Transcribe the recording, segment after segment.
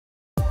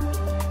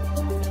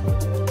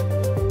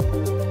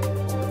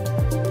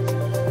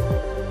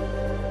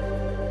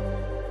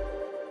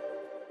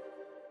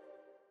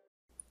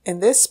In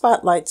this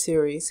Spotlight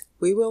series,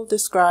 we will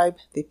describe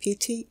the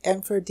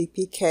PT-INFRA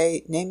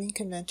DPK naming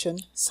convention,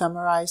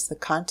 summarize the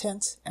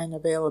contents and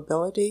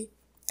availability,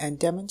 and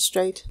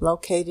demonstrate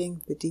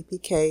locating the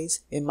DPKs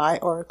in My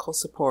Oracle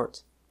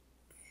support.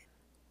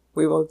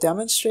 We will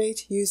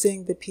demonstrate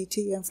using the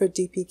PT-INFRA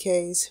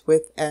DPKs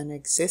with an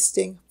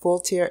existing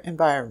full-tier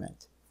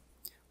environment.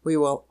 We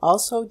will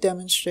also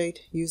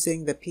demonstrate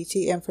using the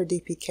PT-INFRA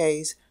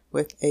DPKs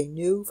with a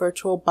new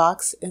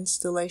VirtualBox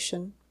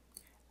installation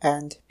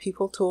and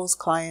PeopleTools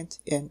client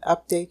in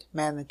Update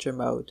Manager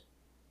mode.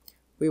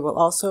 We will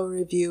also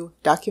review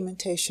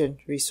documentation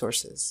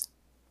resources.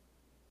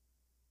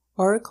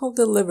 Oracle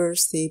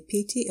delivers the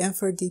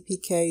PT-INFRA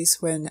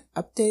DPKs when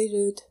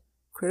updated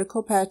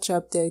critical patch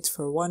updates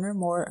for one or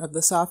more of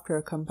the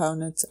software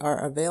components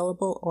are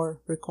available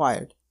or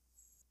required.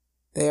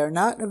 They are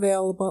not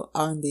available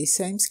on the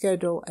same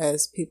schedule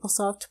as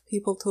PeopleSoft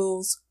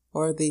PeopleTools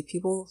or the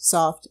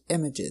PeopleSoft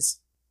images.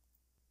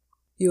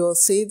 You will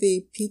see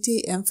the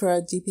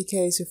PT-INFRA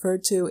DPKs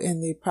referred to in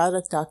the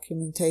product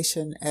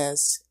documentation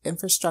as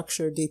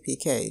infrastructure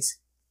DPKs.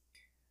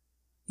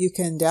 You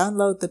can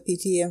download the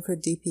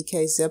PT-INFRA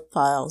DPK zip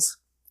files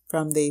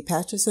from the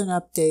Patches and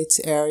Updates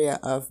area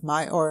of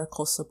My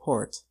Oracle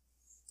support.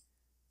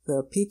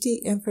 The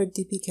PT-INFRA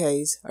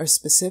DPKs are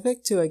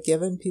specific to a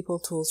given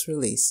PeopleTools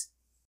release.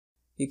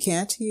 You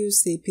can't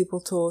use the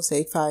PeopleTools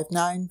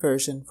 8.59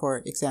 version, for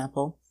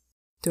example,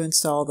 to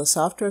install the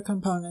software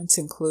components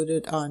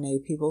included on a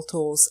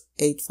PeopleTools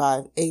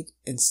 8.58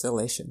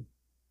 installation.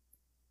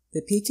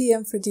 The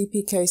PT-INFRA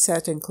DPK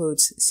set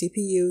includes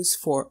CPUs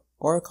for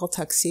Oracle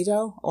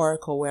Tuxedo,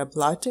 Oracle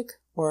WebLogic,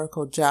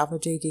 Oracle Java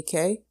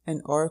JDK,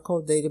 and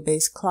Oracle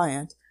Database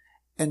Client,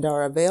 and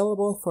are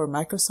available for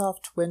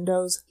Microsoft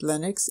Windows,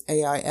 Linux,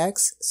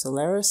 AIX,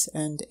 Solaris,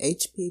 and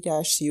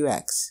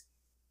HP-UX.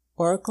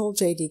 Oracle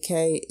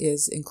JDK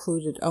is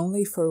included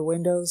only for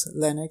Windows,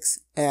 Linux,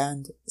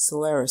 and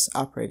Solaris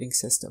operating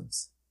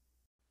systems.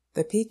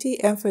 The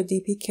PT-INFRA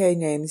DPK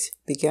names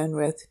begin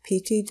with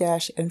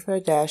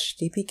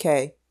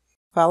PT-INFRA-DPK,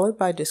 followed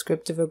by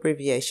descriptive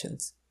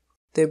abbreviations.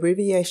 The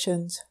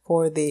abbreviations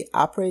for the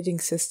operating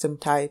system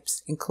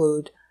types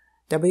include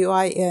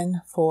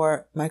WIN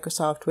for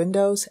Microsoft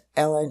Windows,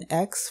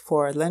 LNX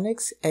for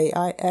Linux,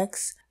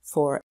 AIX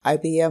for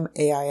IBM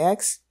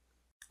AIX,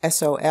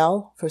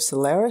 SOL for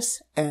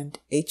Solaris, and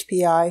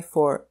HPI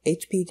for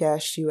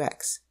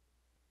HP-UX.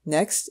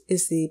 Next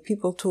is the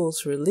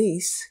PeopleTools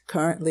release,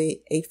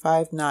 currently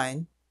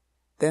 8.59,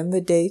 then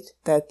the date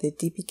that the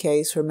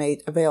DPKs were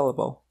made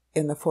available,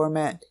 in the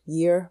format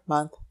year,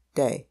 month,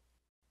 day.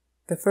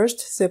 The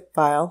first zip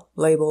file,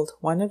 labeled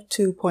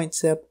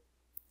 1of2.zip,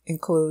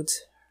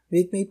 includes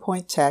README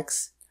point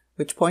text,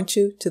 which points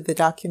you to the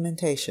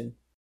documentation.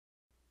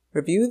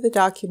 Review the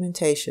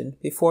documentation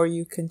before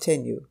you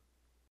continue.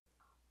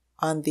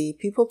 On the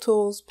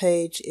PeopleTools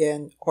page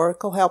in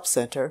Oracle Help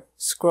Center,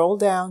 scroll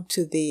down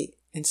to the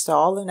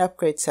Install and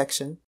Upgrade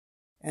section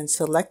and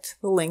select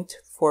the link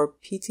for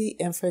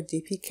PT-INFRA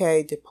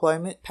DPK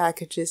Deployment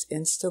Packages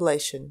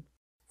installation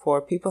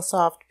for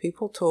PeopleSoft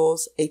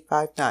PeopleTools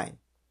 8.59.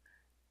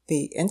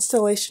 The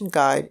installation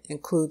guide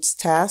includes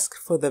tasks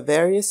for the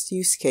various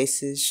use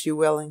cases you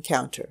will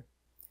encounter.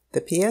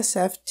 The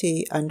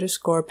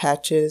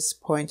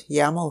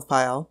PSFT_patches.yaml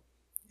file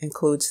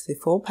includes the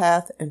full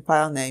path and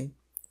file name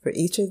for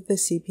each of the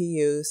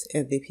CPUs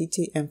in the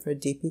PT-INFRA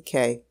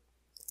DPK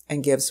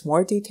and gives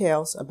more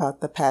details about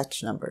the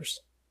patch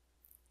numbers.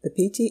 The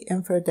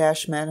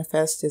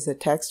PT-INFRA-manifest is a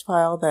text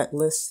file that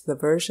lists the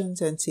versions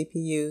and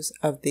CPUs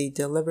of the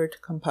delivered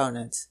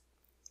components.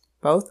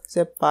 Both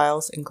zip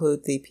files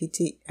include the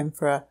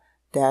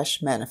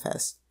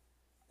PT-INFRA-manifest.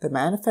 The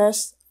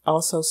manifest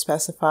also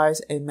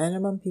specifies a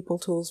minimum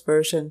PeopleTools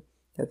version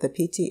that the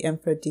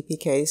PT-INFRA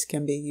DPKs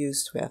can be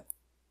used with.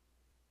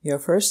 Your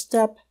first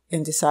step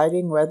in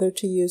deciding whether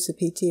to use the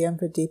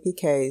PT-INFRA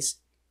DPKs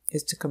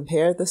is to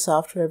compare the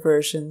software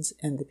versions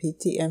in the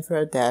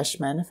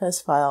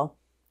PT-INFRA-manifest file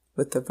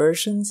with the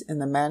versions in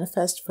the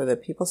manifest for the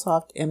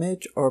PeopleSoft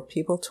image or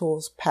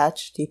PeopleTools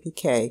patch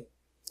DPK,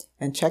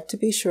 and check to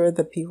be sure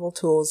the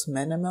PeopleTools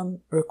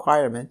minimum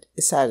requirement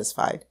is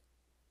satisfied.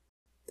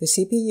 The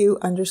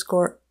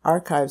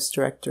CPU_archives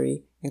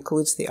directory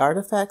includes the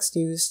artifacts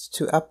used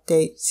to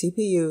update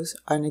CPUs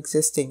on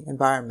existing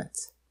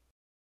environments.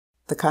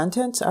 The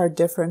contents are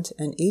different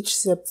in each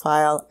zip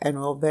file and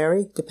will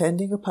vary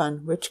depending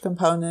upon which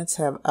components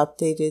have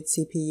updated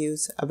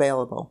CPUs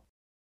available.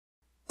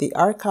 The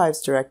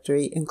archives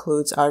directory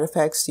includes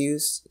artifacts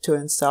used to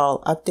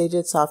install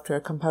updated software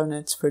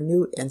components for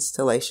new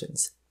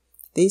installations.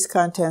 These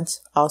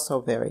contents also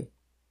vary.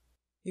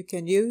 You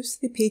can use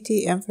the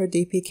PT-INFRA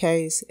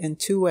DPKs in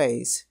two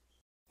ways.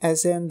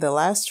 As in the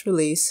last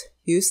release,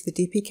 use the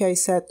DPK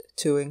set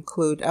to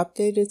include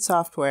updated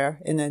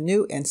software in a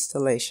new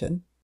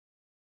installation.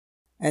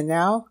 And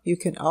now you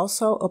can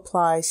also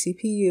apply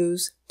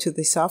CPUs to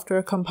the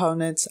software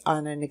components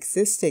on an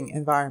existing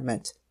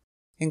environment,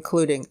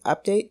 including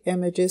update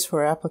images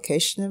for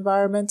application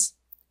environments,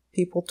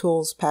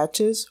 PeopleTools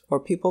patches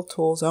or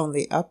PeopleTools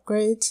only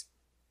upgrades,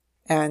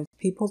 and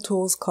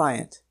PeopleTools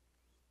client.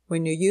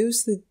 When you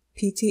use the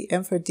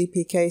PT-INFRA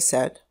DPK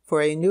set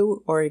for a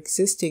new or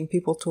existing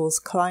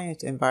PeopleTools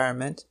client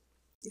environment,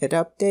 it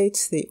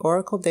updates the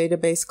Oracle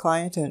Database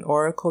Client and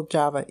Oracle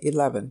Java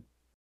 11.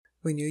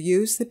 When you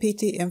use the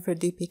PT-INFRA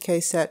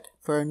DPK set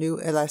for a new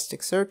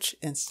Elasticsearch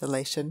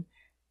installation,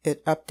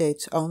 it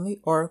updates only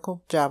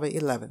Oracle Java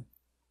 11.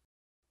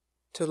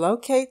 To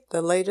locate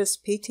the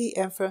latest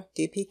PT-INFRA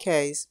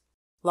DPKs,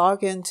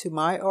 log into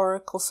My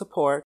Oracle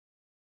Support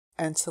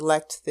and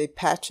select the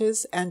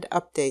Patches and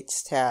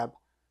Updates tab.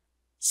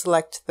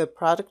 Select the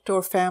Product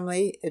or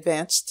Family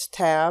Advanced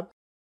tab.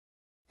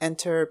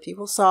 Enter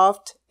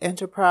PeopleSoft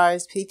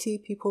Enterprise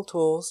PT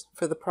PeopleTools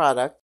for the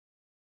product,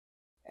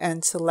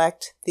 and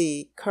select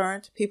the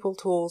current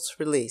PeopleTools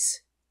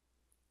release.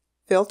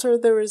 Filter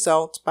the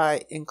results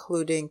by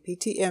including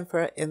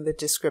PT-INFRA in the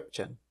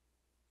description.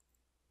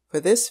 For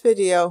this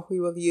video, we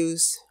will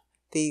use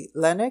the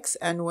Linux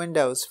and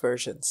Windows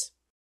versions.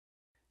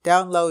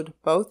 Download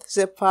both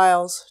zip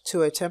files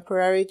to a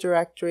temporary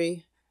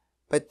directory,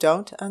 but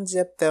don't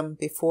unzip them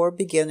before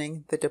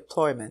beginning the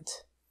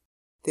deployment.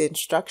 The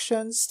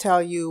instructions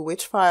tell you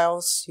which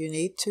files you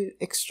need to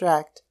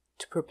extract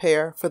to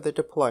prepare for the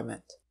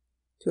deployment.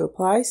 To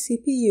apply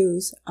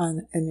CPUs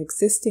on an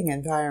existing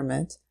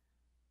environment,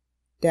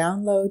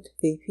 download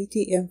the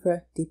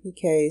PT-INFRA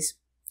DPKs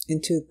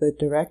into the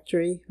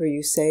directory where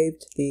you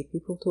saved the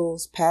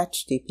PeopleTools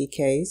patch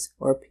DPKs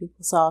or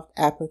PeopleSoft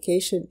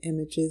application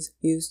images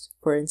used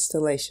for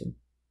installation.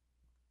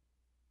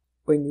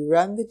 When you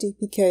run the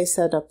DPK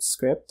setup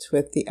script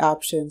with the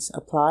options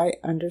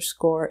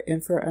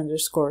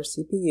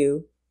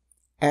apply_infra_CPU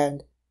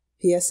and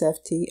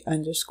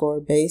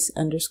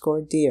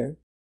psft_base_dir,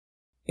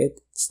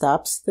 it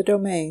stops the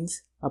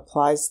domains,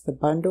 applies the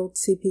bundled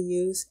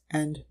CPUs,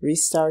 and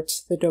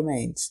restarts the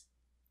domains.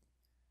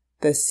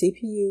 The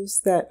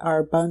CPUs that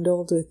are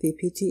bundled with the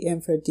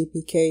PT-INFRA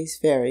DPKs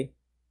vary.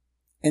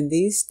 In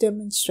these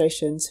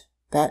demonstrations,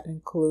 that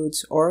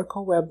includes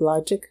Oracle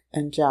WebLogic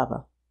and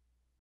Java.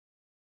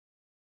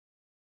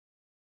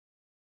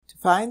 To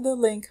find the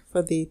link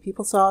for the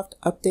PeopleSoft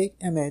Update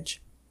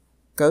image,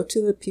 go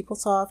to the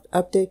PeopleSoft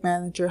Update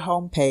Manager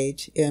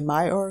homepage in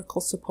My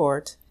Oracle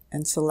Support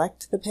and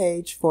select the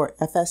page for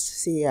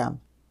FSCM.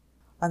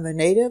 On the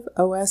Native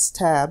OS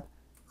tab,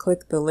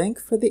 click the link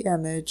for the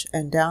image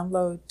and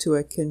download to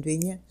a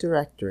convenient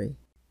directory.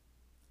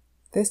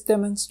 This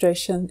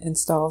demonstration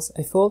installs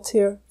a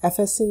full-tier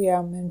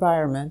FSCM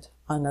environment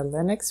on a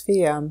Linux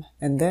VM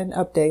and then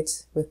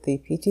updates with the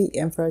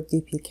PT-INFRA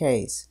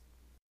DPKs.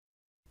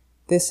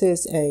 This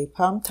is a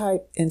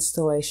POM-type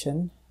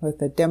installation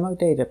with a demo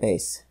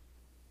database.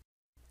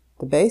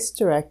 The base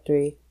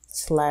directory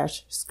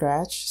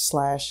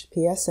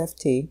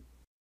 /scratch/psft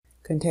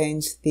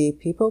contains the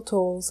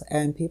PeopleTools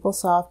and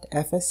PeopleSoft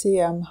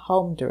FSCM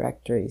home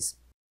directories,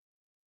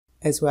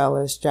 as well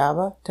as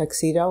Java,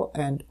 Tuxedo,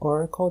 and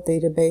Oracle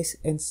database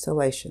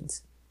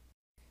installations.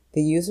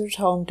 The user's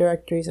home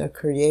directories are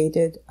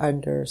created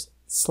under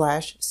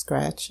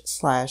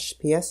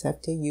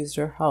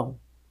 /scratch/psft-user-home.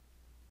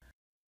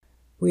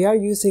 We are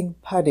using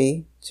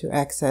PuTTY to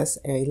access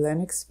a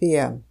Linux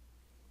VM.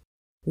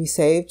 We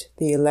saved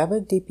the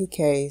 11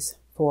 DPKs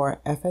for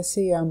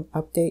FSCM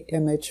Update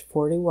Image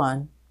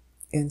 41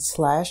 in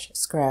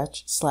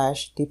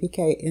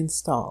 /scratch/dpk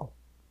install.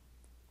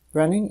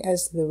 Running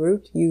as the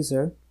root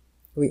user,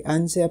 we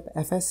unzip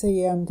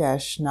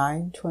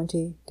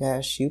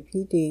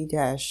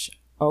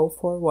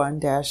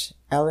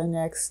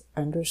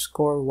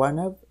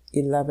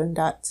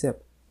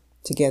FSCM-920-UPD-041-LNX_1of11.zip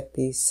to get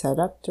the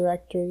setup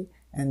directory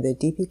and the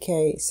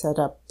DPK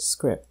setup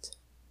script.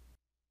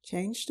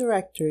 Change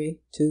directory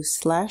to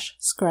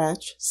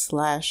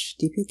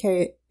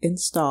 /scratch/dpk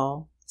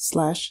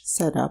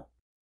install/setup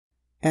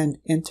and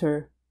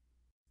enter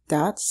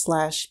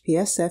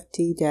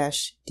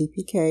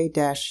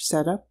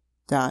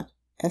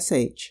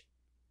 /psft-dpk-setup.sh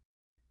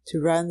to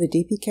run the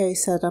DPK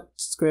setup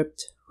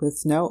script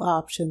with no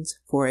options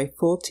for a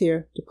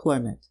full-tier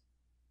deployment.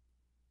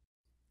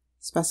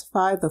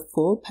 Specify the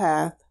full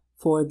path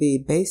for the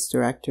base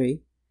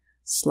directory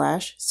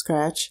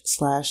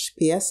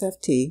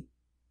 /scratch/psft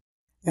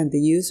and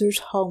the user's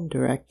home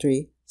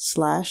directory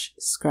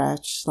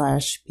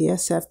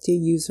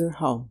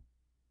 /scratch/psft-user-home.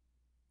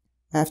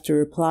 After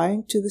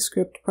replying to the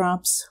script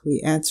prompts,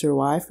 we answer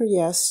Y for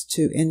yes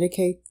to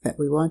indicate that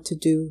we want to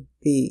do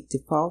the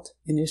default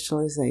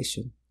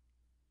initialization.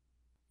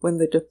 When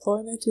the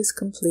deployment is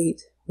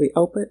complete, we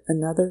open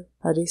another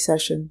PuTTY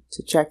session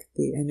to check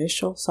the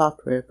initial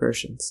software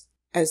versions.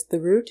 As the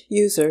root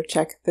user,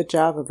 check the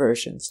Java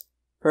versions,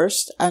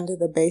 first under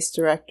the base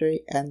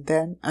directory and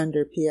then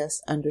under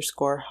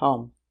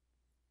ps_home.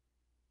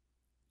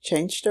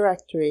 Change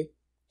directory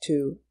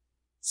to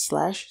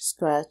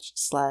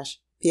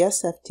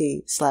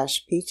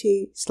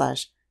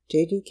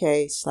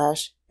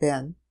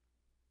 /scratch/psft/pt/jdk/bin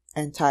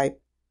and type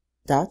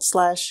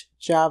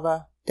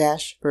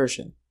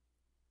 /java-version.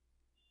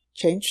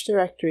 Change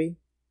directory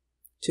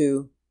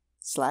to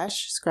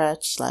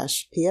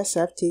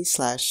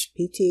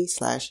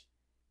 /scratch/psft/pt/jdk/bin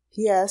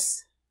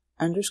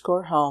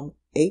PS_home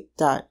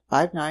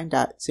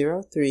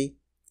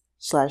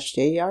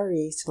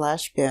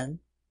 8.59.03/JRE/bin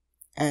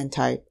and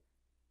type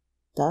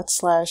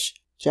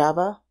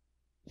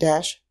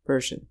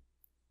 /java-version.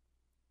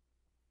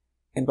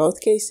 In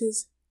both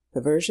cases,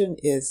 the version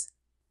is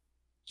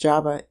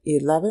Java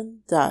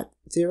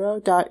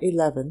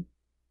 11.0.11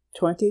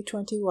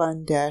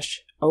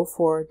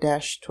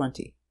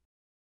 2021-04-20.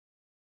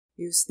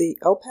 Use the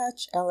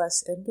opatch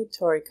ls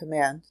inventory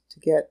command to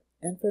get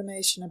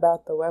information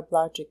about the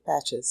WebLogic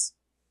patches.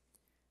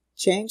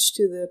 Change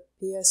to the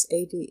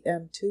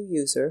PSADM2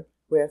 user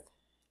with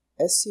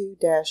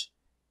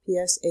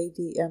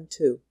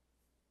su-psadm2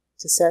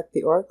 to set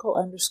the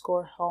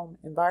Oracle_home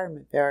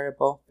environment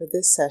variable for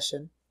this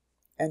session.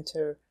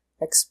 Enter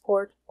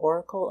export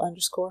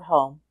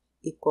Oracle_home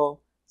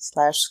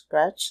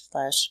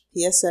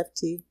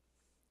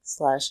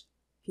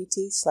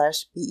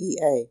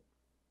 /scratch/psft/pt/bea.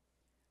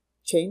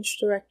 Change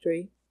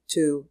directory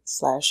to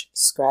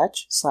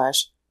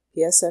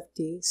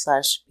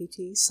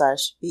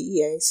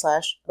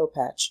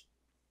 /scratch/psft/pt/bea/opatch.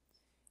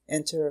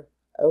 Enter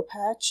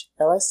opatch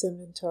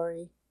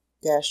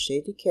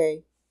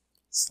lsinventory-jdk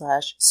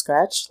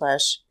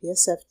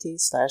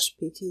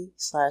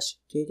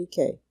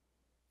 /scratch/psft/pt/jdk.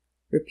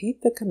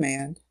 Repeat the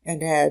command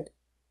and add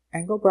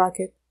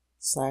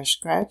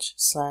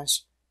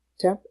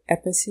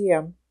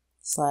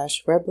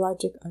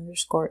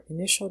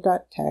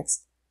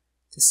 /scratch/tempfscm/weblogic_initial.txt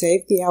to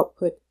save the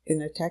output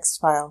in a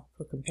text file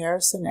for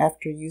comparison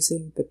after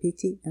using the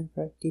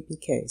PT-INFRA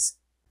DPKs.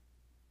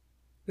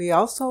 We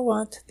also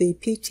want the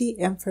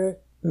PT-INFRA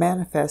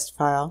manifest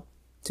file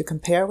to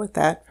compare with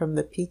that from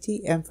the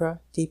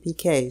PT-INFRA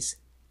DPKs.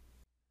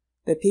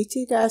 The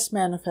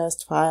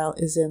PT-manifest file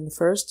is in the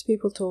first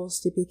PeopleTools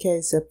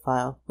DPK zip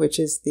file, which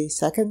is the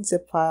second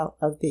zip file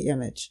of the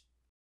image.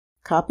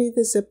 Copy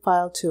the zip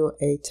file to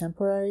a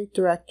temporary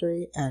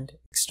directory and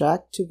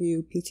extract to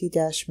view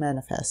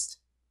PT-manifest.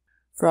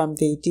 From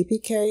the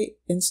DPK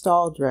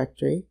install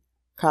directory,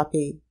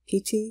 copy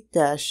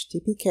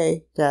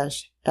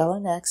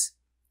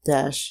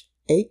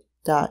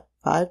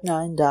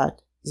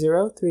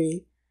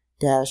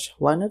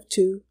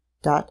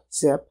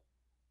pt-dpk-lnx-8.59.03-1of2.zip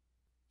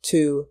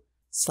to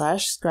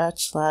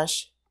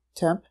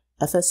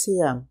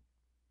 /scratch/tempfscm.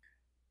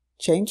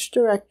 Change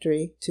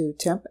directory to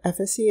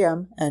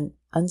tempfscm and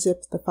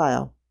unzip the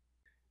file.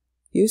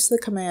 Use the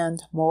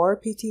command more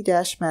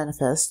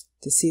pt-manifest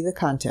to see the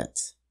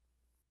contents.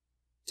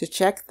 To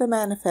check the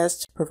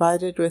manifest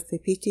provided with the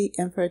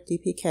PT-INFRA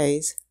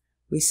DPKs,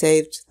 we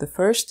saved the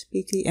first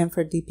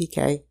PT-INFRA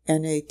DPK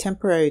in a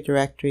temporary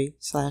directory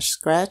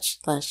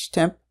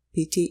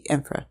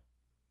 /scratch/temp-pt-infra.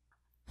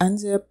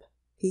 Unzip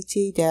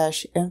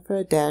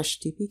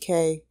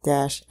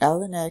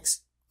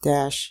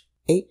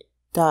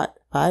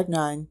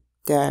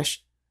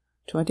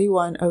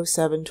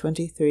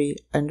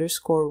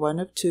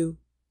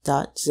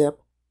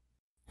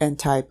and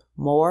type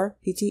more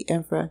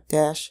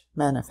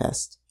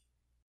pt-infra-manifest.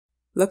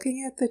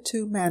 Looking at the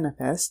two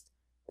manifests,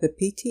 the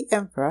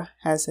PT-INFRA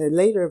has a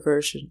later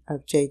version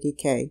of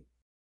JDK,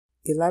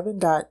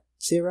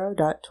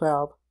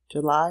 11.0.12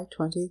 July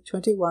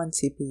 2021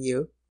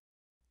 CPU,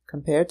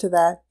 compared to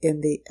that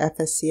in the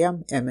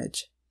FSCM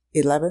image,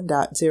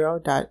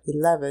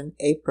 11.0.11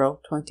 April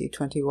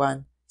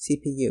 2021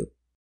 CPU.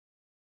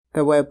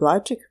 The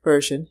WebLogic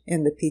version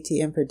in the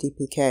PT-INFRA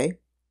DPK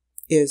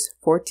is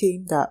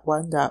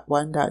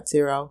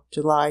 14.1.1.0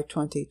 July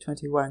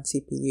 2021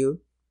 CPU,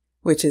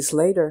 which is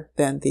later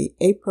than the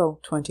April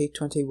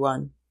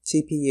 2021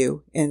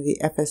 CPU in the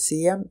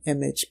FSCM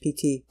image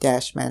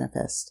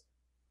PT-manifest.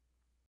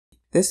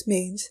 This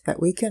means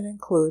that we can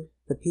include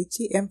the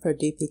PT-INFRA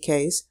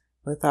DPKs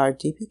with our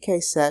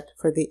DPK set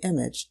for the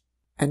image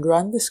and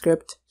run the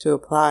script to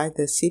apply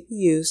the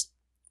CPUs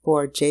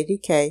for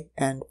JDK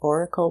and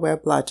Oracle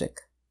WebLogic.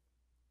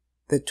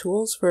 The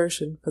tools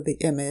version for the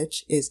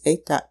image is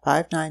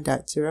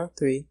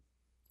 8.59.03,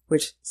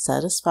 which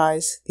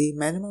satisfies the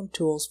minimum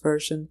tools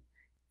version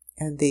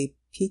and the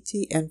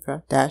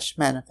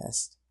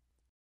PT-INFRA-manifest.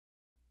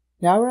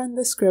 Now run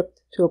the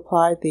script to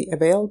apply the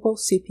available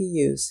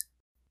CPUs.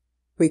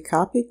 We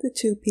copied the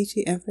two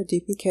PT-INFRA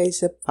DPK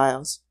zip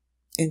files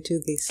into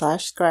the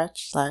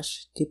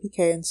 /scratch/dpk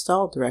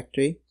install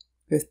directory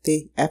with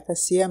the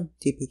FSCM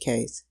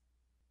DPKs.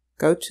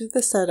 Go to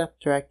the setup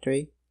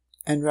directory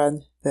and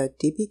run the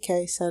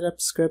dpk setup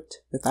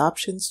script with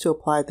options to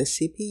apply the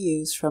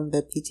CPUs from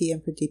the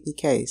PT-INFRA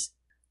DPKs.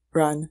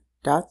 Run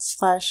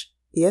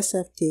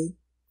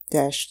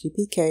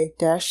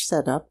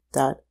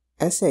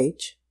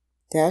 /psft-dpk-setup.sh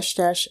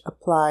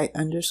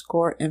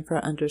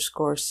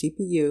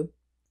 --apply_infra_CPU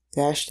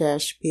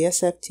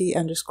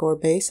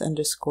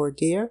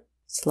 --psft_base_dir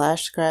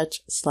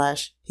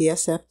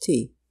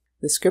 /scratch/psft.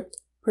 The script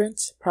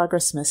prints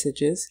progress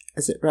messages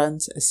as it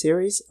runs a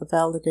series of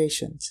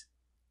validations.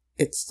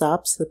 It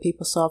stops the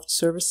PeopleSoft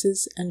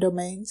services and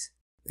domains,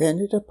 then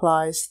it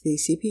applies the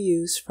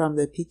CPUs from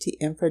the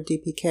PT-INFRA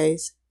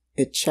DPKs,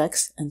 it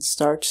checks and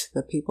starts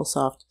the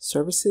PeopleSoft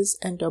services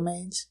and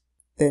domains,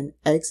 then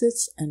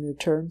exits and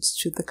returns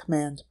to the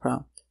command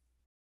prompt.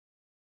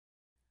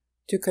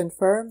 To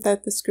confirm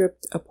that the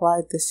script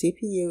applied the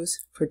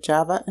CPUs for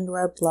Java and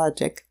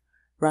WebLogic,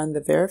 run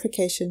the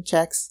verification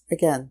checks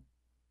again.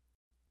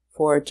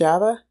 For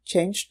Java,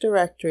 change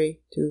directory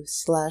to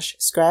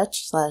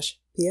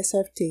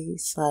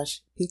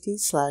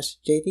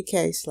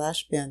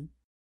 /scratch/psft/pt/jdk/bin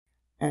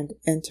and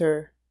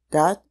enter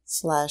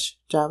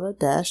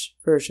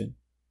 ./java-version.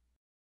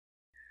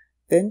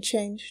 Then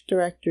change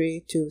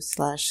directory to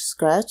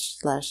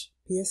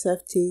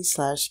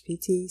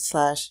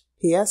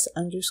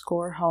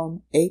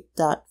 /scratch/psft/pt/ps_home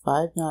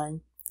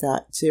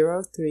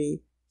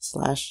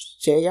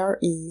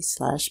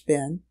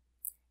 8.59.03/jre/bin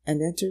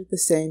and enter the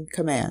same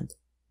command.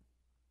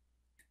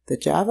 The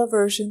Java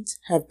versions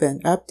have been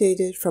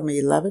updated from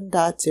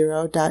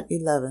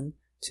 11.0.11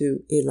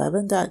 to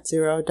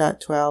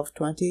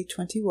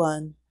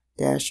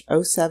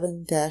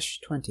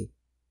 11.0.12.2021-07-20.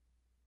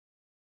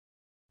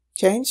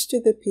 Change to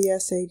the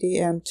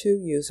PSADM2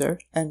 user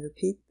and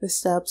repeat the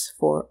steps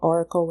for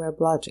Oracle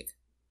WebLogic.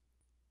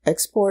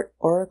 Export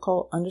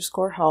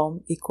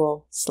Oracle_home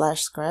equal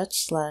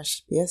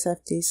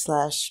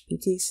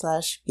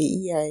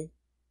 /scratch/psft/pt/bea.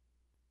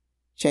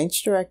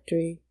 Change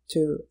directory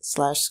to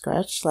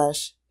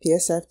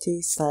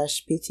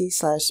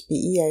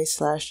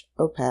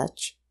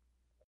 /scratch/psft/pt/bea/opatch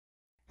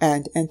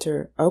and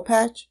enter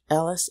opatch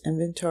ls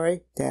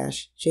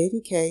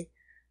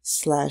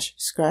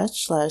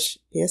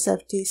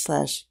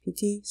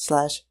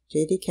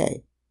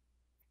inventory-jdk/scratch/psft/pt/jdk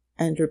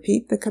and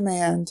repeat the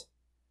command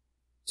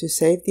to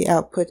save the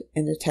output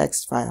in a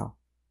text file.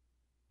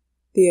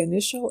 The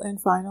initial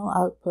and final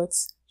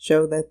outputs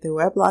show that the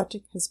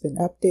WebLogic has been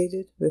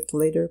updated with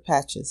later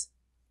patches.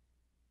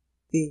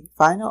 The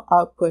final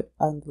output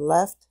on the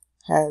left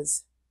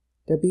has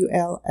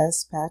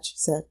WLS patch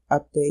set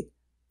update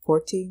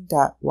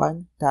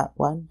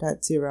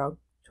 14.1.1.0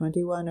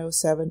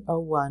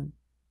 210701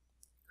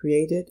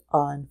 created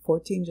on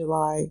 14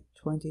 July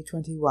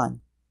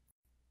 2021.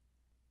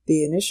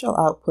 The initial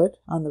output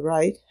on the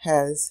right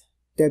has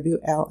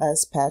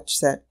WLS patch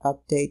set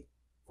update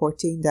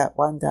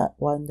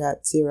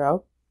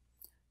 14.1.1.0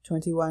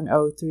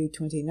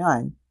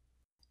 210329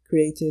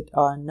 created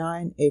on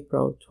 9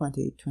 April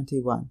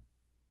 2021.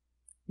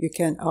 You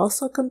can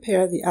also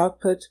compare the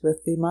output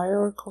with the My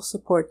Oracle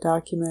support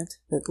document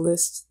that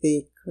lists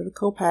the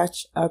critical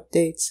patch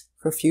updates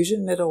for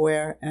Fusion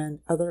middleware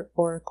and other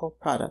Oracle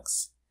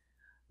products.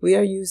 We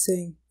are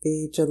using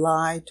the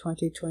July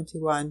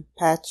 2021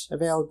 patch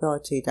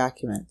availability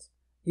document.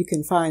 You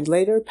can find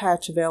later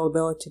patch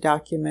availability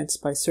documents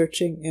by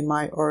searching in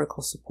My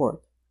Oracle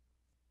support.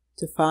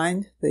 To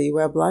find the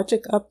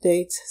WebLogic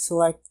updates,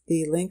 select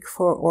the link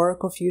for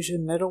Oracle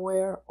Fusion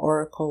middleware,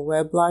 Oracle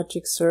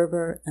WebLogic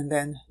Server, and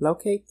then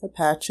locate the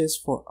patches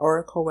for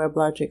Oracle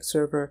WebLogic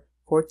Server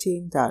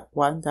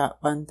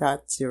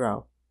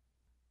 14.1.1.0.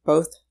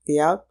 Both the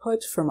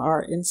output from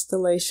our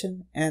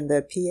installation and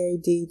the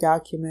PAD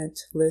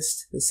document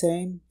list the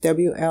same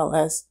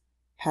WLS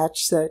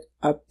patch set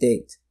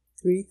update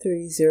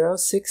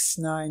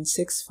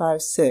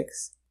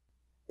 33069.656.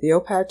 The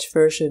OPatch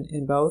version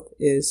in both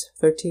is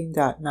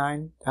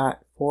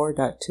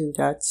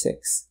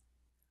 13.9.4.2.6.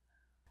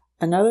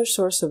 Another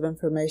source of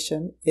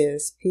information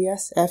is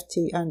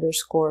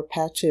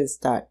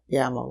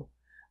psft_patches.yaml,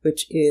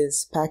 which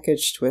is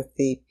packaged with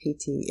the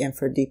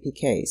PT-INFRA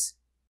DPKs.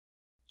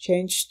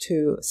 Change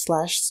to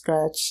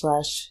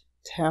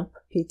 /scratch/temp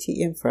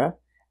PT-INFRA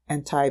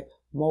and type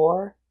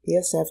more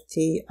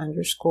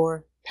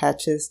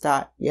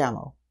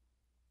psft_patches.yaml.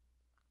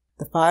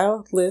 The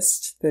file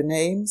lists the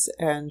names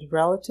and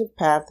relative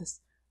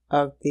paths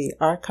of the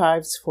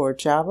archives for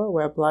Java,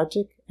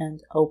 WebLogic,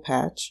 and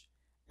OPatch,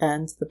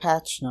 and the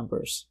patch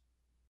numbers.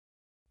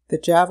 The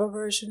Java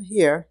version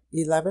here,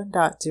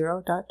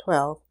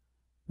 11.0.12,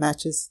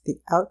 matches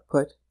the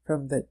output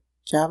from the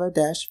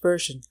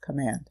java-version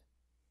command.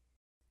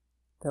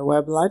 The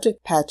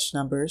WebLogic patch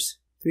numbers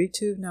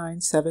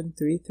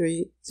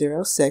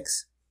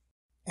 32973306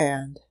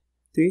 and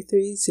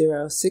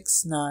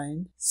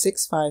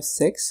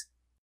 33069.656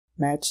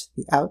 match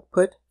the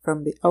output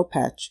from the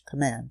OPatch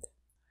command.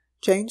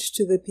 Change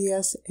to the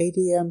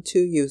PSADM2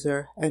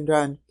 user and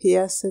run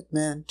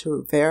psadmin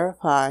to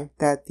verify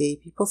that the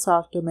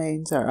PeopleSoft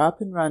domains are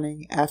up and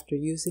running after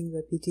using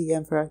the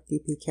PT-INFRA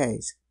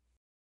DPKs.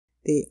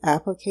 The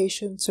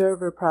application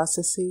server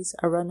processes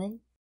are running,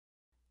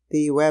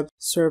 the web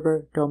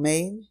server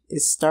domain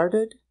is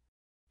started,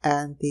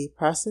 and the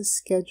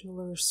process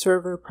scheduler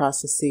server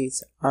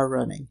processes are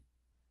running.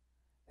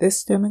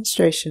 This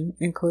demonstration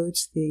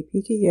includes the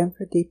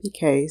PT-INFRA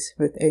DPKs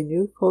with a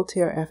new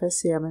full-tier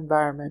FSCM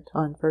environment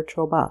on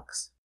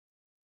VirtualBox.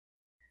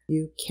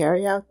 You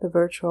carry out the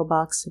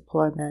VirtualBox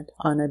deployment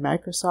on a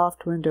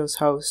Microsoft Windows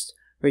host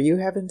where you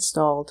have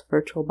installed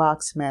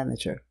VirtualBox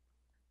Manager.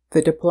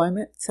 The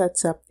deployment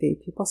sets up the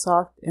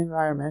PeopleSoft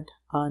environment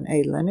on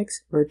a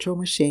Linux virtual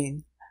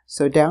machine,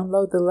 so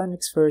download the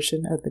Linux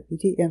version of the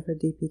PT-INFRA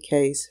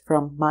DPKs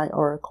from My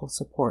Oracle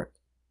support.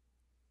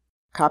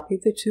 Copy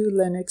the two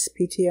Linux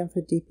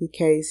PT-INFRA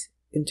DPKs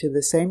into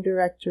the same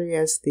directory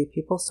as the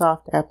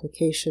PeopleSoft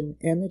application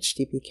image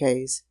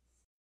DPKs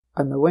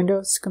on the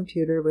Windows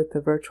computer with the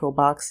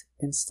VirtualBox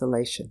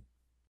installation.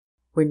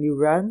 When you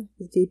run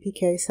the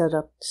DPK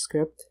setup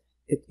script,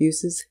 it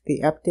uses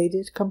the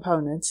updated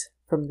components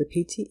from the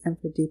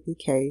PT-INFRA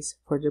DPKs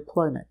for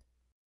deployment.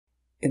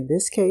 In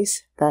this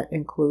case, that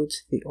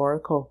includes the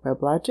Oracle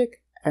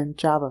WebLogic and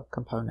Java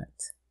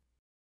components.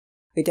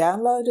 We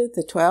downloaded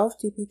the 12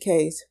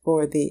 DPKs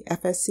for the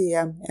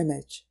FSCM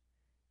image.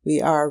 We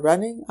are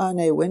running on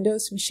a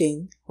Windows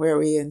machine where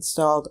we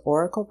installed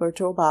Oracle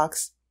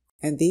VirtualBox,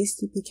 and these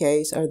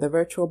DPKs are the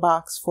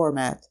VirtualBox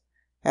format,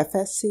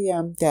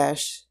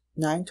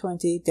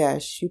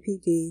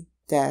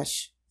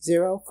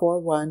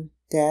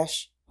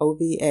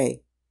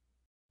 FSCM-920-UPD-041-OVA.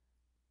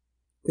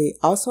 We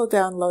also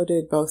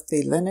downloaded both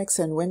the Linux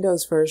and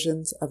Windows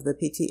versions of the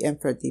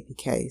PT-INFRA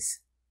DPKs.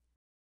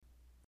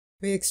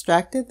 We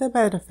extracted the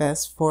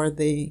manifest for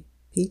the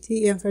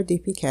PT-INFRA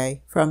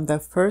DPK from the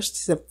first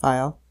zip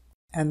file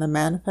and the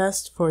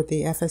manifest for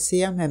the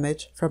FSCM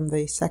image from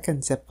the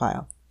second zip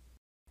file.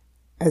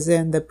 As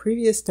in the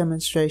previous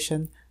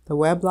demonstration, the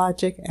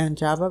WebLogic and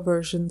Java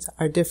versions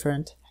are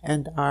different,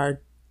 and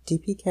our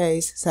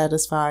DPKs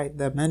satisfy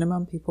the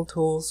minimum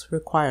PeopleTools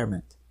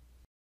requirement.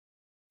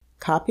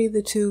 Copy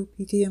the two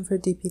PT-INFRA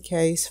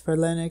DPKs for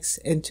Linux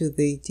into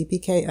the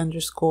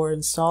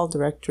dpk_install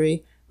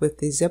directory with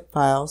the zip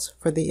files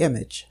for the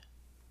image.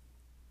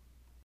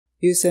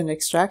 Use an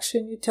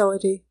extraction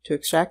utility to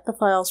extract the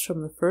files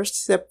from the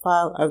first zip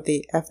file of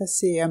the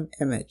FSCM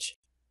image.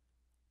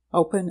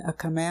 Open a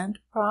command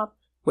prompt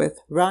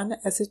with Run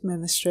as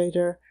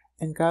Administrator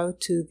and go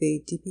to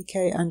the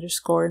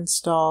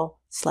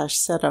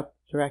dpk_install/setup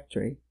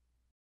directory.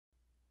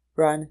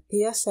 Run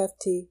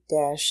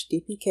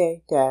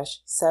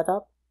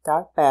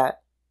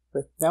psft-dpk-setup.bat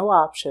with no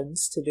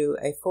options to do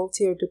a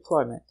full-tier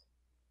deployment.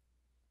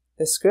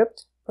 The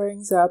script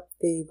brings up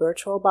the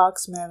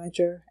VirtualBox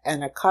Manager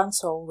and a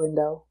console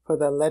window for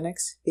the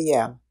Linux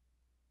VM.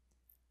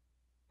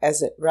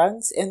 As it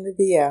runs in the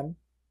VM,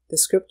 the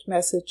script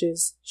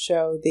messages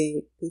show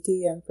the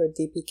PT-INFRA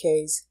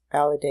DPK's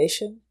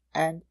validation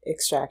and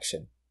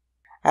extraction.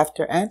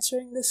 After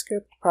answering the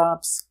script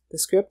prompts, the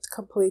script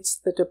completes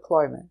the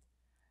deployment.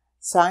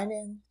 Sign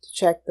in to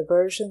check the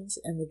versions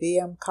in the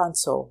VM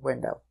console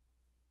window.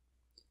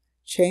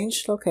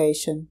 Change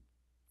location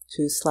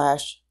to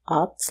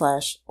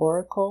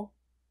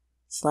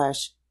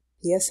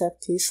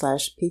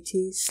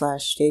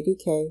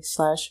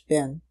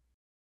 /opt/oracle/psft/pt/jdk/bin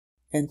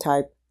and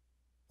type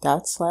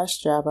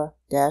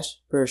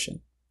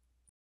 /java-version.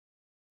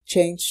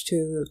 Change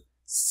to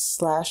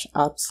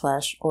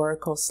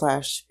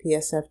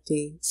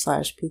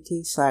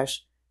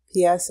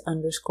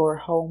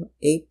 /opt/oracle/psft/pt/ps_home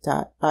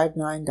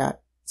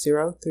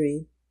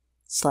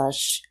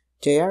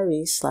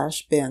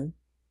 8.59.03/jre/bin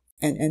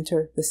and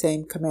enter the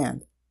same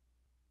command.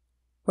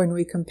 When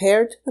we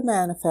compared the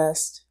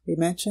manifest, we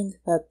mentioned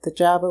that the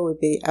Java would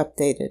be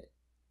updated.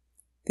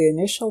 The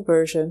initial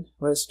version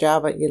was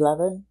Java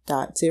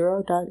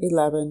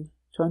 11.0.11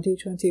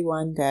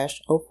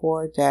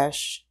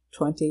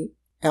 2021-04-20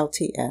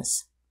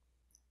 LTS.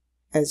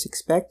 As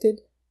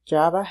expected,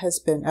 Java has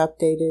been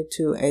updated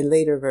to a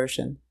later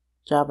version,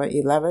 Java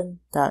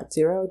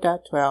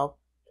 11.0.12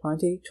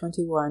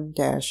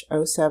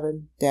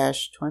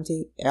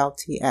 2021-07-20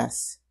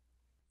 LTS.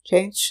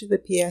 Change to the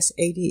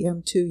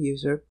PS-ADM2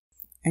 user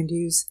and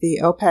use the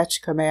opatch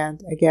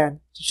command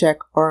again to check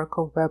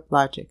Oracle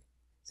WebLogic.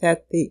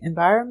 Set the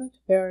environment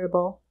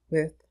variable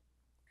with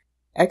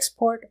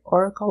export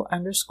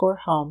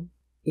oracle_home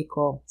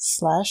equal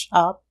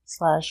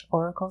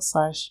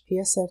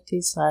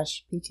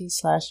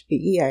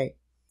 /op/oracle/psft/pt/bea.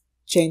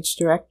 Change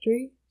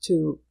directory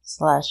to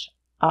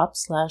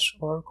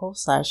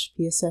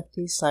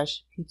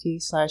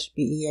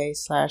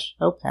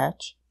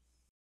 /op/oracle/psft/pt/bea/opatch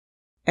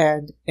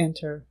and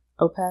enter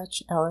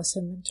opatch ls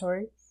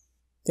inventory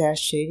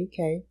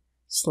 -jdk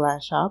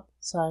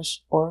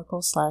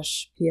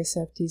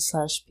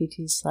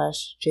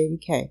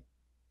 /op/oracle/psft/pt/jdk.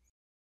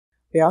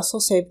 We also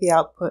save the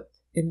output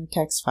in a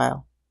text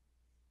file.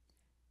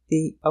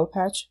 The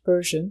opatch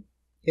version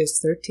is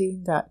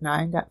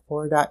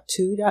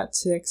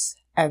 13.9.4.2.6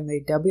 and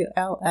the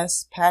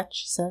WLS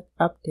patch set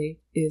update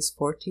is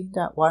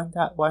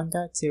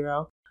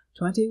 14.1.1.0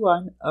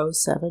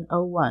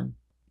 210701,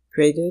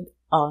 created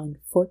on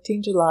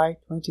 14 July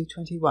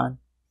 2021.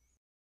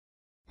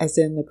 As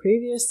in the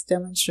previous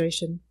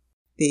demonstration,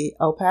 the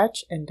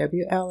opatch and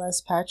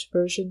WLS patch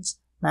versions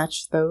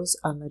match those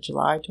on the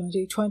July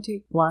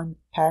 2021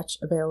 patch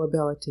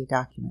availability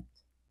document.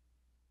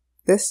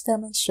 This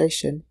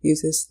demonstration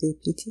uses the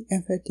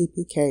PT-INFRA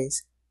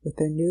DPKs with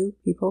a new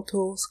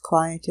PeopleTools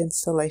client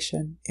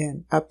installation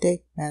in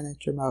Update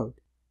Manager mode.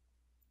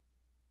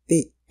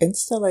 The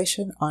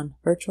installation on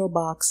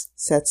VirtualBox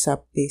sets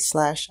up the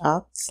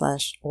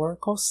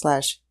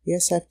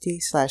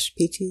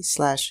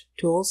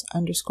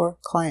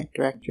 /opt/oracle/psft/pt/tools_client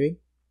directory,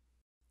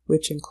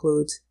 which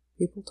includes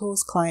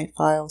PeopleTools client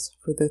files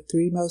for the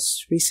 3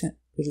 most recent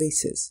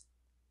releases.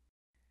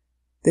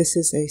 This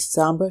is a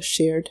Samba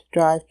shared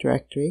drive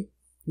directory,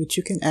 which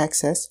you can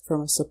access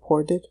from a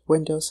supported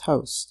Windows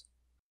host.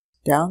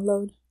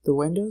 Download the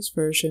Windows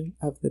version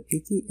of the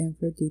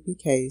PT-INFRA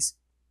DPKs,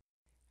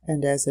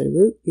 and as a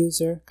root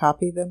user,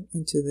 copy them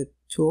into the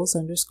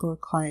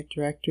tools_client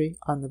directory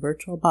on the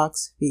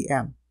VirtualBox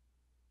VM.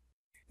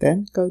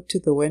 Then go to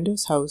the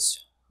Windows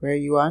host where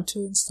you want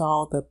to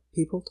install the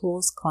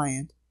PeopleTools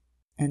client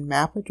and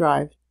map a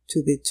drive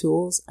to the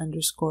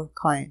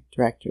tools_client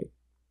directory.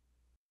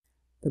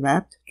 The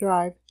mapped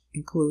drive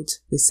includes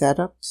the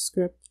setup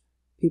script,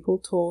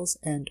 PeopleTools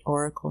and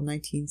Oracle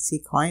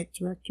 19c client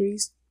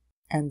directories,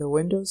 and the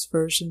Windows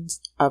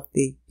versions of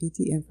the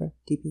PT-INFRA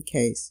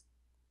DPKs.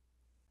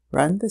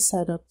 Run the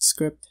setup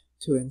script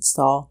to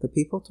install the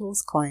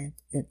PeopleTools client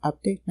in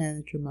Update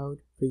Manager mode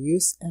for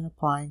use in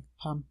applying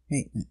PUM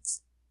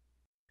maintenance.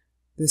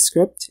 The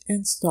script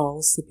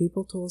installs the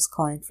PeopleTools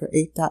client for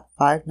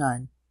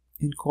 8.59,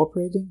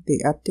 incorporating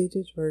the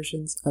updated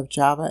versions of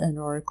Java and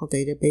Oracle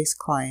Database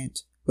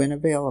Client when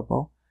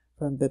available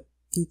from the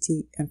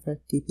PT-INFRA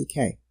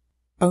DPK.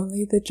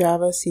 Only the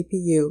Java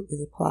CPU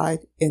is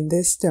applied in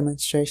this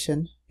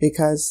demonstration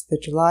because the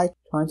July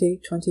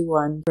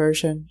 2021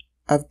 version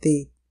of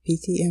the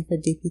PT-INFRA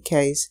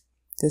DPKs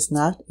does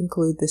not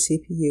include the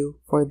CPU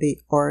for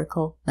the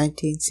Oracle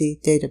 19c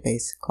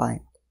database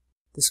client.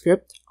 The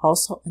script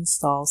also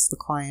installs the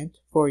client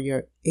for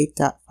your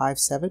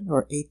 8.57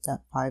 or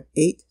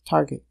 8.58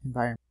 target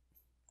environment.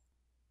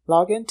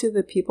 Log into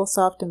the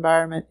PeopleSoft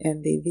environment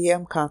in the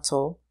VM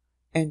console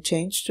and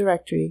change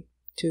directory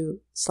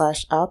to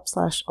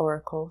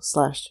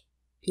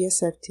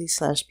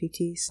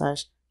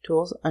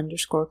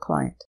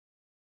 /op/oracle/psft/pt/tools_client.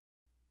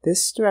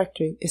 This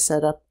directory is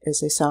set up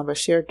as a Samba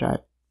shared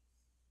drive.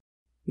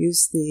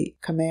 Use the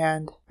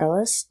command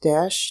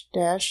ls-color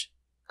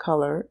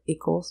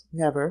 =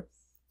 never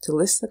to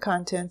list the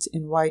contents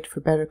in white for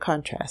better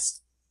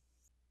contrast.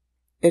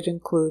 It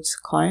includes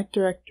client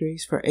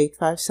directories for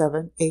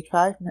 857,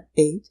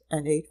 858,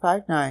 and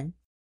 859,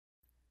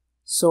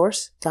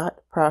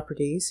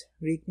 source.properties,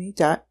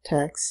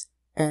 readme.txt,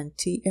 and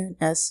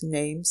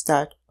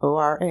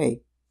tnsnames.ora.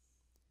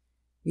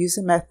 Use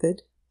a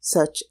method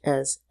such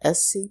as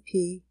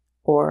scp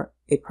or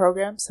a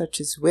program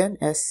such as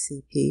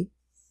WinSCP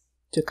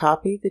to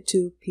copy the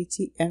two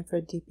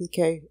PT-INFRA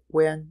DPK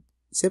Win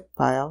zip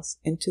files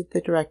into the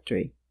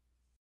directory.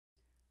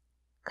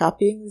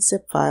 Copying the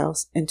zip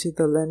files into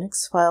the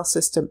Linux file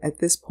system at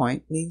this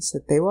point means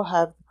that they will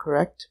have the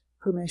correct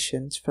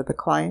permissions for the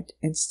client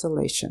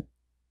installation.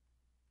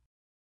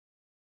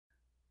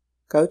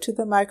 Go to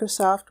the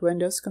Microsoft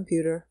Windows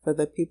computer for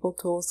the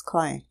PeopleTools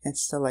client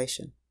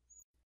installation.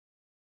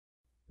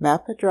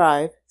 Map a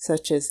drive,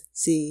 such as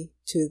Z,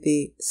 to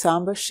the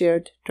Samba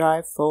shared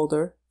drive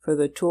folder for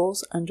the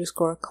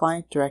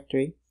tools_client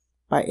directory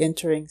by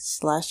entering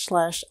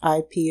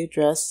 //IP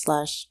address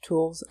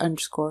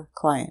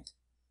 /tools_client.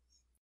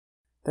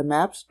 The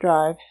mapped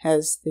drive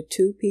has the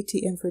two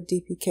PT-INFRA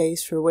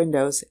DPKs for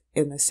Windows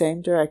in the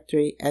same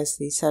directory as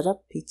the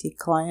setup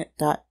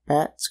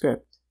ptclient.bat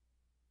script.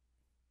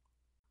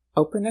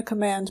 Open a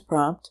command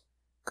prompt,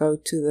 go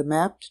to the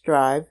mapped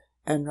drive,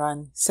 and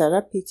run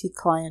setup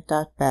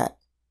ptclient.bat.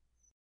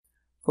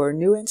 For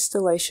new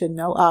installation,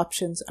 no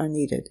options are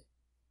needed.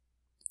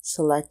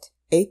 Select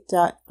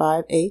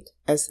 8.58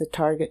 as the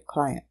target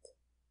client.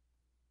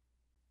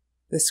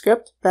 The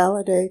script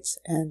validates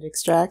and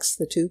extracts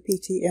the two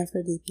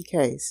PT-INFRA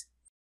DPKs.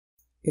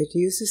 It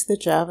uses the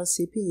Java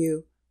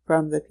CPU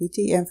from the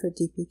PT-INFRA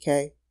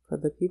DPK for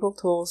the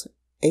PeopleTools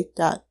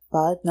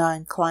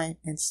 8.59 client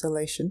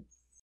installation,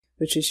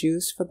 which is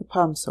used for the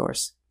PUM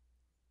source.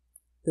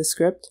 The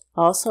script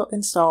also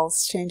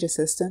installs Change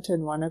Assistant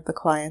in one of the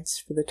clients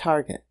for the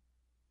target.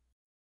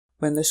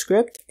 When the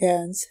script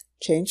ends,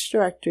 change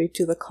directory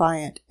to the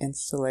client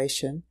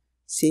installation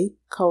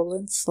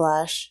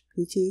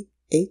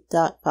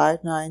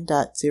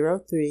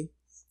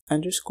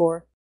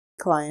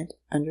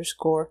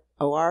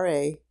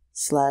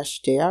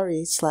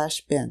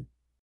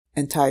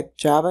and type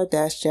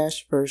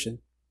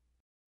java-version.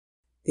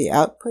 The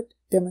output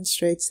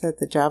demonstrates that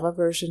the Java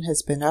version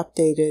has been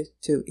updated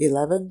to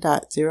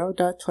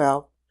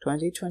 11.0.12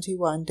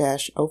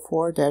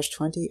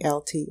 2021-04-20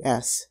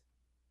 LTS.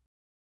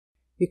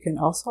 You can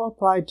also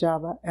apply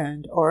Java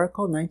and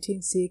Oracle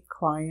 19c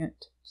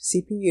client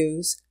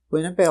CPUs,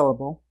 when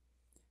available,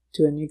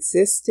 to an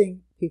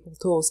existing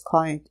PeopleTools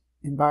client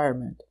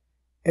environment,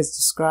 as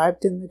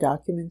described in the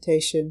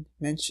documentation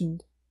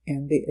mentioned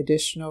in the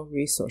additional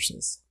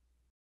resources.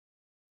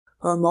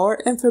 For more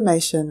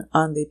information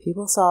on the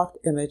PeopleSoft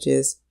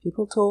images,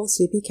 PeopleTools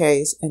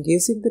DPKs, and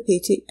using the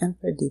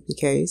PT-INFRA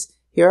DPKs,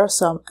 here are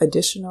some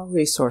additional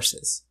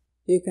resources.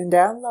 You can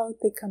download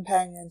the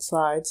companion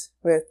slides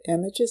with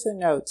images and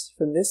notes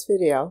from this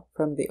video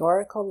from the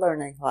Oracle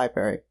Learning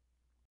Library.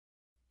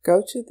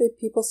 Go to the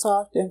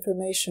PeopleSoft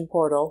information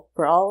portal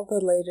for all the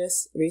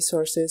latest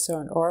resources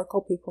on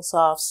Oracle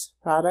PeopleSoft's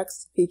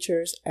products,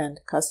 features, and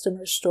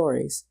customer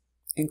stories,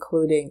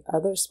 including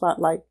other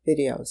Spotlight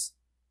videos.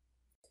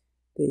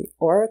 The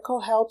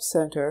Oracle Help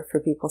Center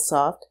for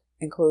PeopleSoft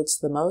includes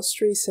the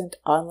most recent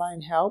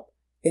online help,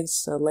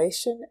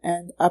 installation,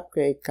 and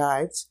upgrade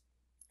guides,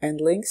 and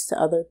links to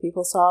other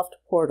PeopleSoft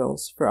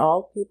portals for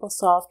all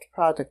PeopleSoft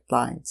product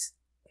lines.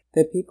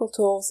 The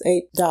PeopleTools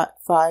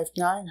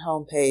 8.59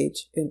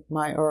 homepage in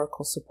My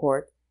Oracle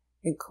Support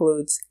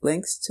includes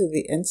links to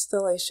the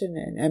installation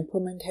and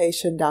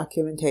implementation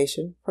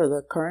documentation for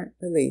the current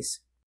release.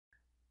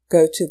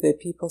 Go to the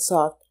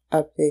PeopleSoft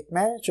Update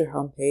Manager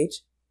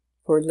homepage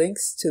for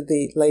links to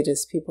the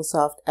latest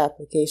PeopleSoft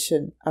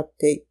application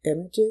update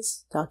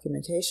images,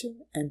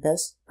 documentation, and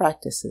best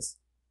practices.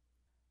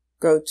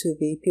 Go to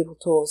the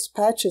PeopleTools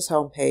Patches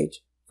homepage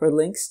for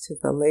links to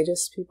the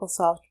latest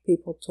PeopleSoft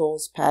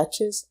PeopleTools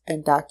patches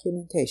and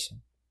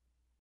documentation.